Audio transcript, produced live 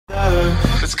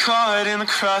caught in the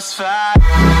crossfire.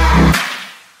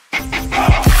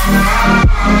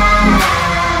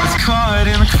 It's caught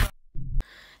in the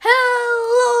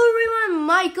Hello everyone,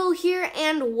 Michael here,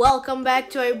 and welcome back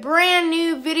to a brand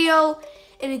new video.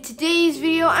 And in today's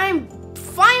video, I'm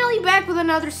finally back with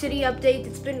another city update.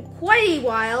 It's been quite a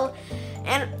while,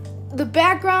 and the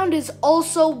background is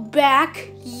also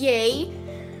back. Yay!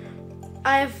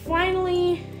 I have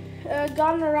finally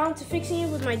gotten around to fixing it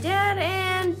with my dad,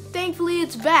 and thankfully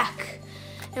it's back.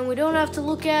 And we don't have to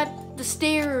look at the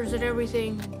stairs and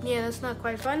everything. Yeah, that's not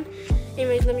quite fun.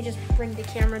 Anyways, let me just bring the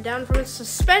camera down from its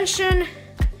suspension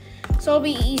so it'll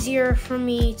be easier for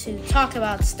me to talk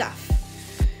about stuff.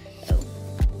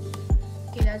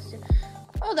 Okay,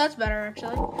 that's better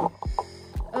actually.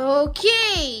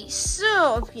 Okay,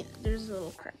 so okay, there's a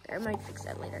little crack there. I might fix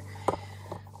that later.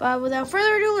 But without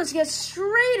further ado, let's get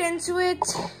straight into it.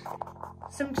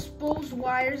 Some exposed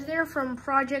wires there from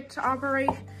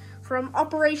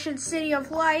Operation City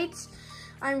of Lights.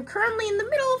 I'm currently in the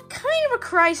middle of kind of a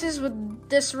crisis with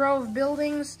this row of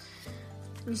buildings.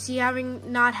 You see,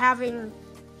 not having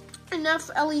enough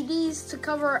LEDs to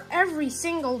cover every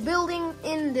single building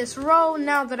in this row.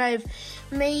 Now that I've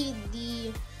made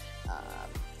the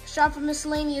shop of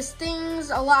miscellaneous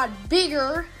things a lot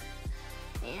bigger,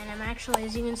 and I'm actually,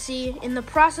 as you can see, in the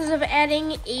process of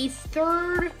adding a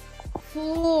third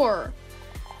floor.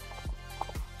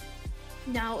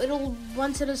 Now,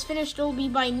 once it is finished, it'll be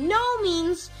by no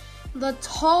means the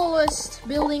tallest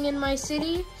building in my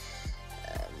city.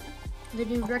 The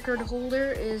new record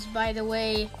holder is, by the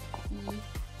way,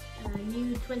 the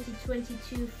new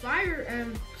 2022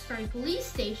 police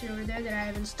station over there that I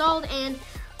have installed and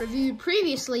reviewed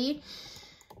previously.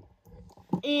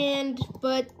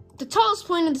 But the tallest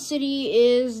point of the city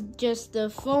is just the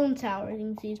phone tower. You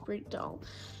can see it's pretty tall.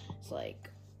 It's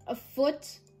like a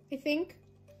foot, I think.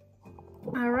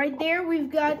 Right there,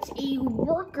 we've got a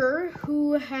worker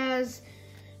who has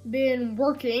been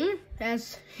working,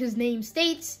 as his name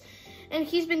states, and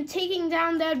he's been taking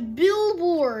down that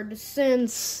billboard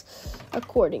since,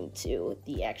 according to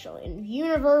the actual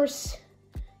universe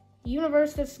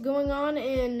that's going on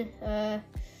in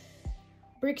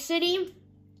Brick City.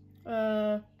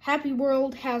 Happy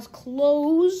World has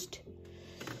closed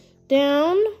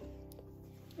down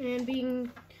and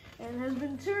has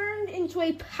been turned into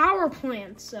a power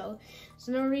plant. So there's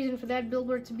no reason for that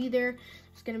billboard to be there.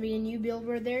 There's gonna be a new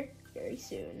billboard there very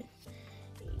soon.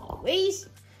 Anyways,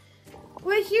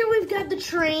 right here we've got the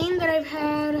train that I've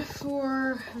had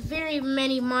for very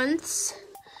many months.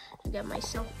 I got my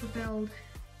self-propelled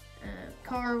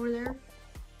car over there.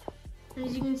 And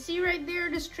as you can see right there,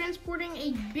 it is transporting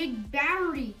a big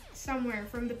battery somewhere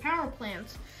from the power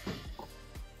plant.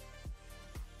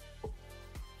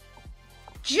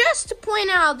 Just to point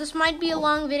out, this might be a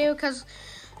long video because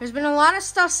there's been a lot of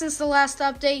stuff since the last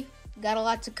update. Got a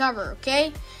lot to cover,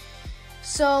 okay?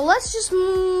 So let's just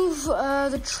move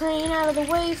the train out of the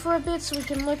way for a bit so we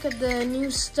can look at the new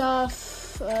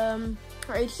stuff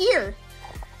right here,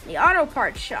 the auto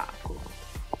parts shop.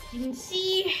 You can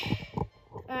see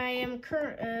I am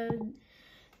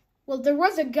well, there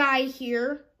was a guy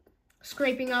here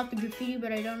scraping off the graffiti,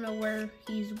 but I don't know where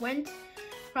he's went.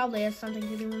 Probably has something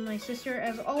to do with my sister,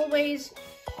 as always.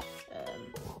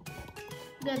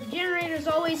 Got the generators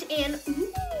always, and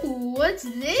ooh, what's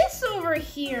this over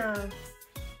here?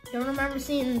 Don't remember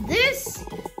seeing this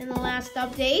in the last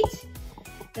update.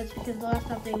 That's because the last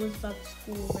update was about the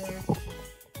school there.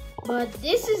 But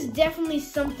this is definitely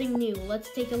something new. Let's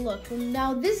take a look.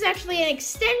 Now, this is actually an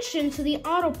extension to the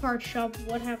auto parts shop.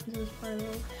 What happened to this part of the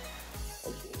road?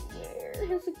 Okay, where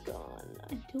has it gone?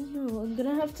 I don't know. I'm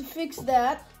gonna have to fix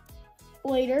that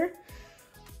later.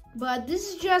 But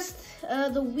this is just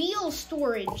the wheel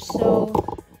storage. So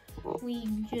we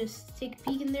just take a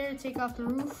peek in there, take off the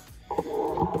roof.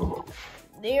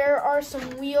 There are some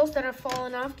wheels that have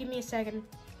fallen off. Give me a second.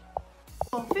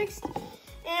 All fixed.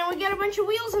 And we got a bunch of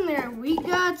wheels in there. We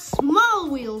got small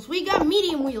wheels, we got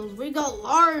medium wheels, we got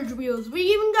large wheels, we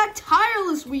even got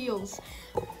tireless wheels.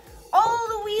 All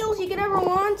the wheels you could ever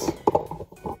want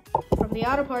from the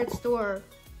auto parts store.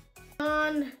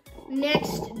 On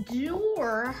next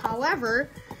door, however,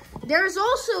 there's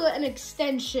also an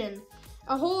extension,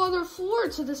 a whole other floor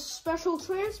to the Special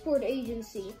Transport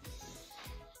Agency.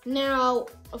 Now,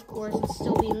 of course, it's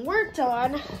still being worked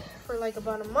on for like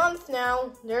about a month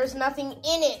now. There's nothing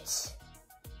in it.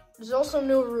 There's also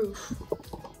no roof.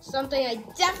 Something I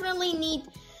definitely need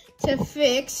to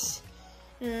fix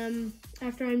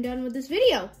after I'm done with this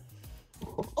video.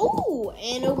 Oh,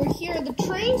 and over here at the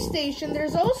train station,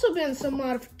 there's also been some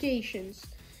modifications.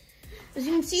 As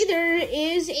you can see, there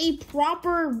is a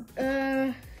proper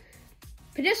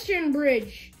pedestrian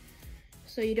bridge,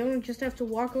 so you don't just have to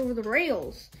walk over the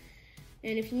rails.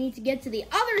 And if you need to get to the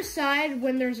other side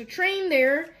when there's a train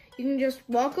there, you can just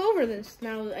walk over this.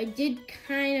 Now, I did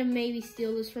kind of maybe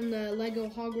steal this from the Lego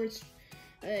Hogwarts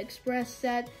Express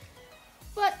set,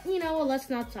 but you know, let's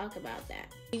not talk about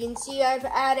that. You can see I've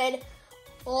added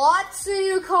lots of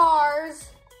new cars,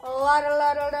 a lot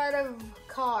of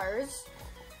cars.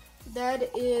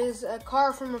 That is a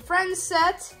car from a friend's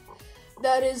set.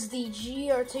 That is the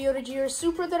Toyota GR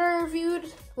Supra that I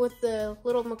reviewed with the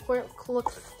little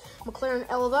McLaren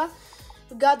Elva.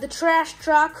 We got the trash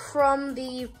truck from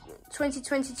the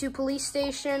 2022 police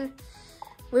station.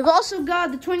 We've also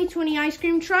got the 2020 ice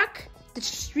cream truck, the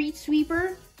street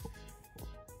sweeper.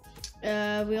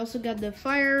 We also got the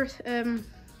fire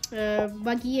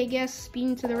buggy, I guess,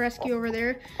 speeding to the rescue over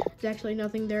there. There's actually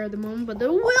nothing there at the moment, but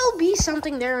there will be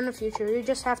something there in the future. You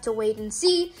just have to wait and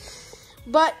see.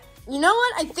 But you know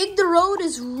what? I think the road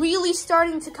is really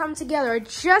starting to come together. I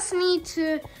just need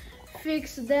to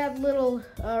fix that little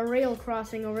rail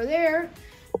crossing over there,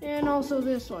 and also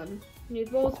this one.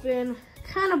 They've both been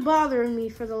kind of bothering me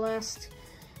for the last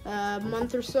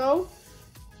month or so.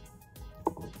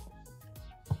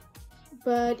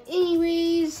 But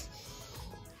anyways,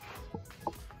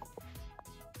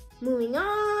 moving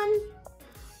on.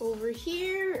 Over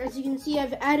here, as you can see,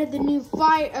 I've added the new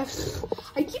fire.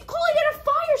 I keep calling it a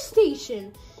fire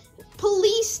station.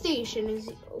 Police station.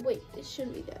 Wait, this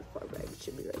shouldn't be that far back. It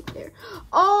should be right there.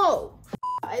 Oh,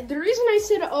 the reason I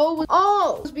said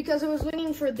was because I was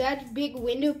looking for that big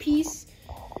window piece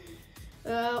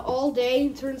all day.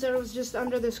 It turns out it was just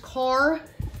under this car,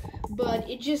 but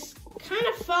it just kind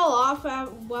of fell off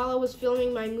while I was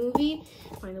filming my movie.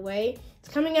 By the way, it's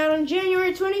coming out on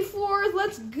January 24th.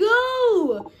 Let's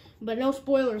go! But no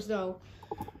spoilers, though.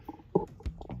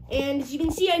 And as you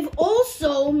can see, I've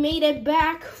also made it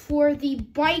back for the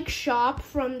bike shop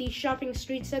from the shopping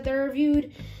street set that I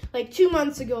reviewed like 2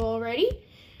 months ago already.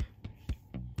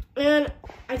 And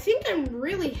I think I'm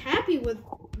really happy with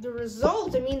the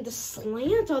result. I mean, the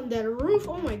slant on that roof,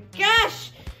 oh my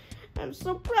gosh! I'm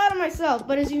so proud of myself.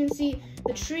 But as you can see,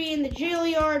 the tree in the jail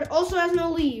yard also has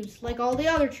no leaves, like all the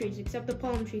other trees, except the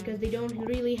palm tree, because they don't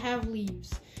really have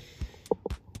leaves.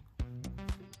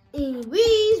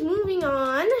 Anyways, moving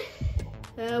on.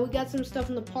 We got some stuff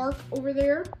in the park over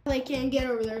there. I can't get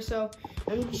over there, so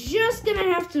I'm just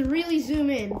gonna have to really zoom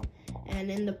in.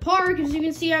 And in the park, as you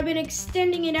can see, I've been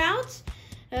extending it out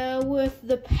with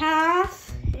the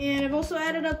path, and I've also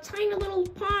added a tiny little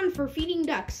pond for feeding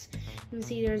ducks. You can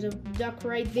see there's a duck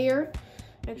right there.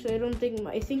 Actually,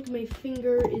 I think my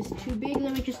finger is too big.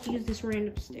 Let me just use this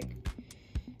random stick.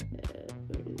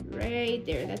 Right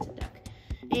there, that's a duck.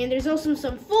 And there's also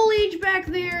some foliage back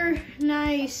there.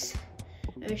 Nice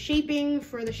shaping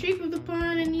for the shape of the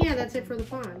pond. And yeah, that's it for the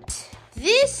pond.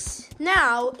 This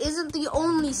now isn't the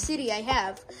only city I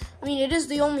have. I mean, it is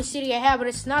the only city I have, but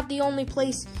it's not the only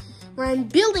place where I'm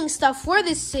building stuff for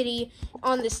this city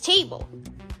on this table.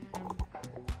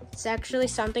 It's actually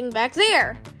something back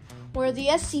there, where the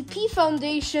SCP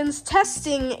Foundation's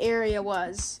testing area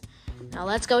was. Now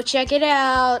let's go check it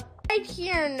out. Right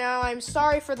here now, I'm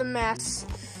sorry for the mess.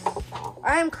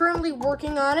 I am currently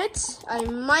working on it. I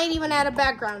might even add a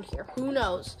background here, who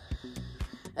knows.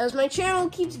 As my channel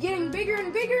keeps getting bigger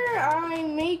and bigger,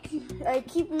 I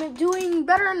keep doing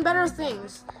better and better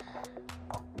things.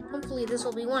 Hopefully this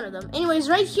will be one of them. Anyways,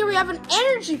 right here we have an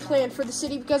energy plant for the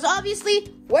city, because obviously,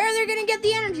 where they're gonna get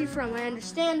the energy from? I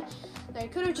understand that I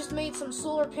could have just made some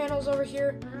solar panels over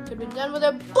here, could have been done with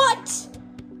it, but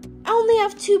I only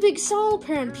have 2 big solar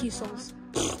panel pieces.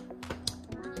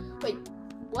 Wait,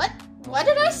 what? What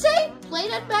did I say? Play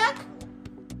that back?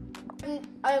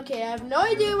 Okay, I have no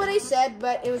idea what I said,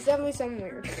 but it was definitely something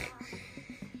weird.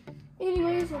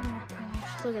 Anyways, oh my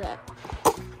gosh, look at that.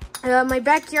 My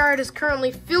backyard is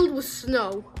currently filled with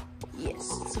snow.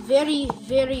 Yes, it's very,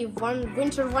 very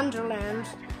winter wonderland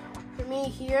for me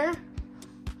here.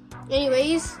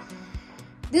 Anyways,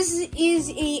 this is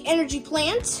a energy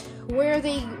plant where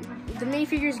the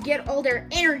minifigures get all their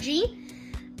energy.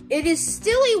 It is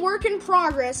still a work in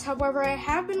progress. However, I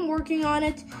have been working on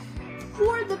it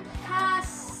for the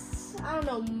past, I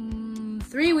don't know,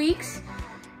 3 weeks.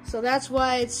 So that's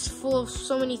why it's full of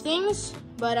so many things.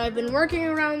 But I've been working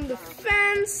around the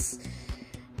fence.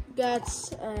 Got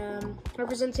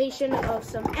representation of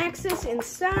some access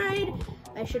inside.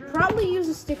 I should probably use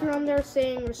a sticker on there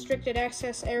saying restricted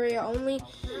access area only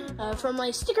from my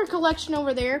sticker collection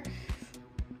over there.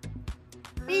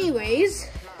 Anyways,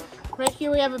 right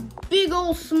here we have a big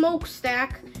old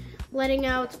smokestack letting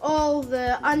out all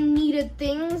the unneeded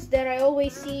things that I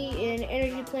always see in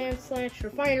energy plants /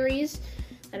 refineries.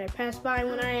 that I pass by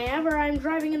whenever I'm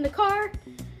driving in the car.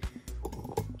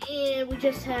 And we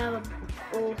just have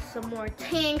some more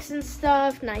tanks and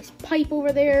stuff. Nice pipe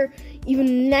over there.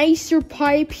 Even nicer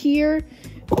pipe here.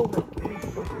 Oh my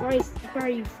goodness. Why are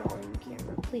you falling,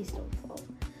 camera? Please don't fall.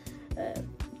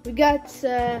 We got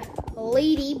a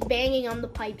lady banging on the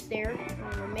pipes there.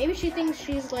 Maybe she thinks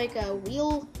she's like a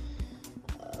wheel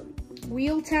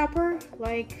tapper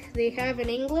like they have in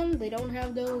England. They don't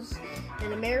have those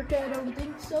in America, I don't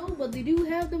think so, but they do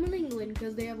have them in England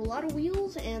because they have a lot of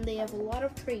wheels and they have a lot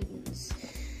of trains.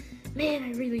 Man,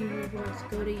 I really want to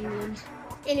go to England.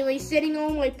 Anyway, setting all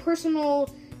my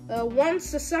personal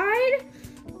wants aside,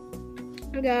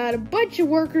 I got a bunch of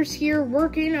workers here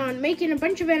working on making a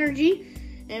bunch of energy,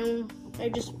 and I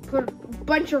just put a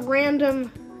bunch of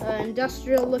random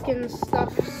industrial looking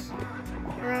stuffs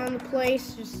around the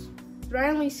place, just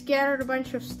randomly scattered a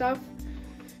bunch of stuff.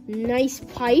 Nice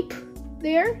pipe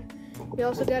there. We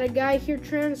also got a guy here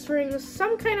transferring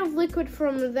some kind of liquid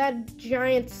from that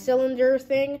giant cylinder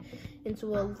thing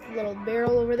into a little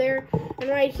barrel over there. And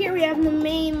right here we have the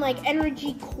main like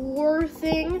energy core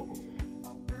thing.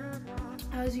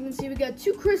 As you can see, we got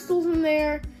 2 crystals in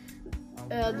there.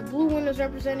 The blue one is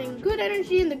representing good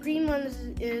energy, and the green one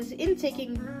is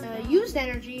intaking used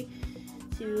energy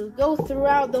to go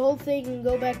throughout the whole thing and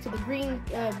go back to the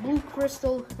blue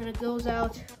crystal, and it goes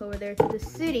out over there to the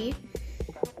city.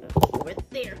 Right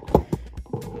there.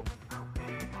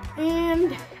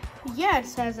 And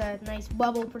yes, has a nice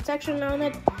bubble protection on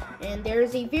it, and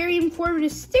there's a very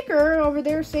informative sticker over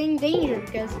there saying danger,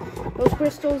 because those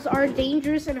crystals are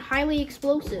dangerous and highly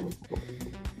explosive.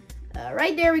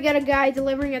 Right there we got a guy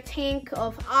delivering a tank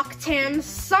of octane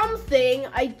something.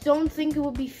 I don't think it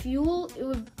would be fuel. It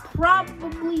would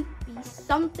probably be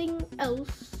something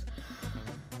else,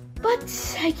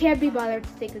 but I can't be bothered to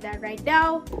think of that right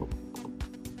now.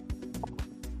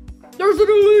 There's an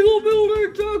illegal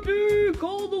building technique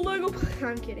called the Lego.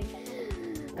 I'm kidding.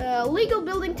 Legal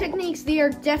building techniques, they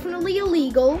are definitely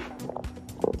illegal.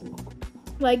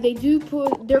 Like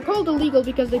they're called illegal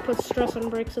because they put stress on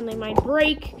bricks and they might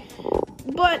break.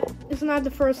 But it's not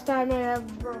the first time I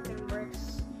have broken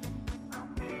bricks.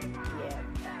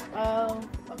 Yeah.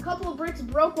 A couple of bricks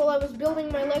broke while I was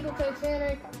building my Lego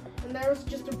Titanic, and there was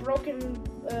just a broken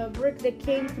brick that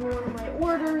came through one of my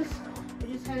orders. It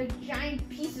just had a giant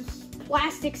piece of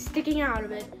plastic sticking out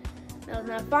of it. That was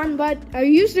not fun, but I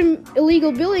used an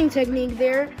illegal building technique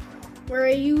there, where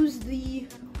I used the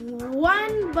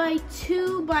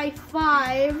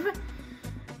 1x2x5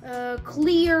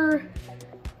 clear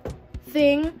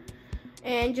thing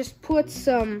and just put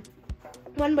some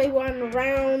 1x1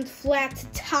 round flat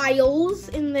tiles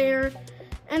in there,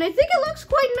 and I think it looks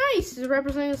quite nice. It's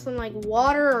representing some like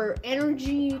water or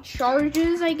energy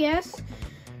charges, I guess,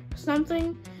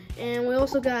 something. And we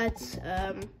also got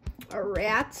a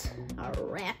rodent,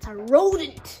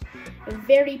 a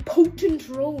very potent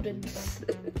rodent.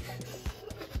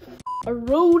 A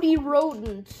roadie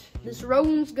rodent. This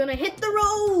rodent's gonna hit the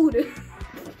road.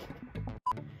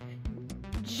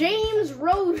 James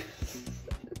Road.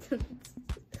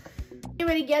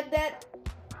 Anybody get that?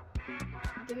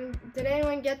 Did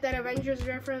anyone get that Avengers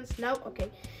reference? No?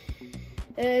 Okay.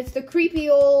 It's the creepy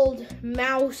old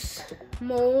mouse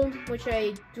mold, which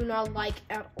I do not like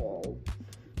at all.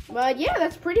 But yeah,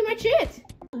 that's pretty much it.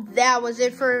 That was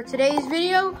it for today's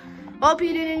video. Hope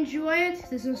you did enjoy it.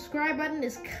 The subscribe button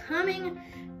is coming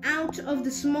out of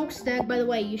the smokestack. By the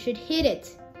way, you should hit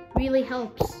it. Really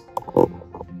helps.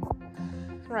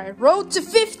 Right, road to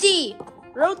 50!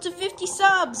 Road to 50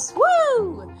 subs!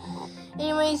 Woo!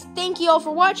 Anyways, thank you all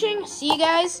for watching. See you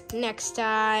guys next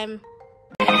time.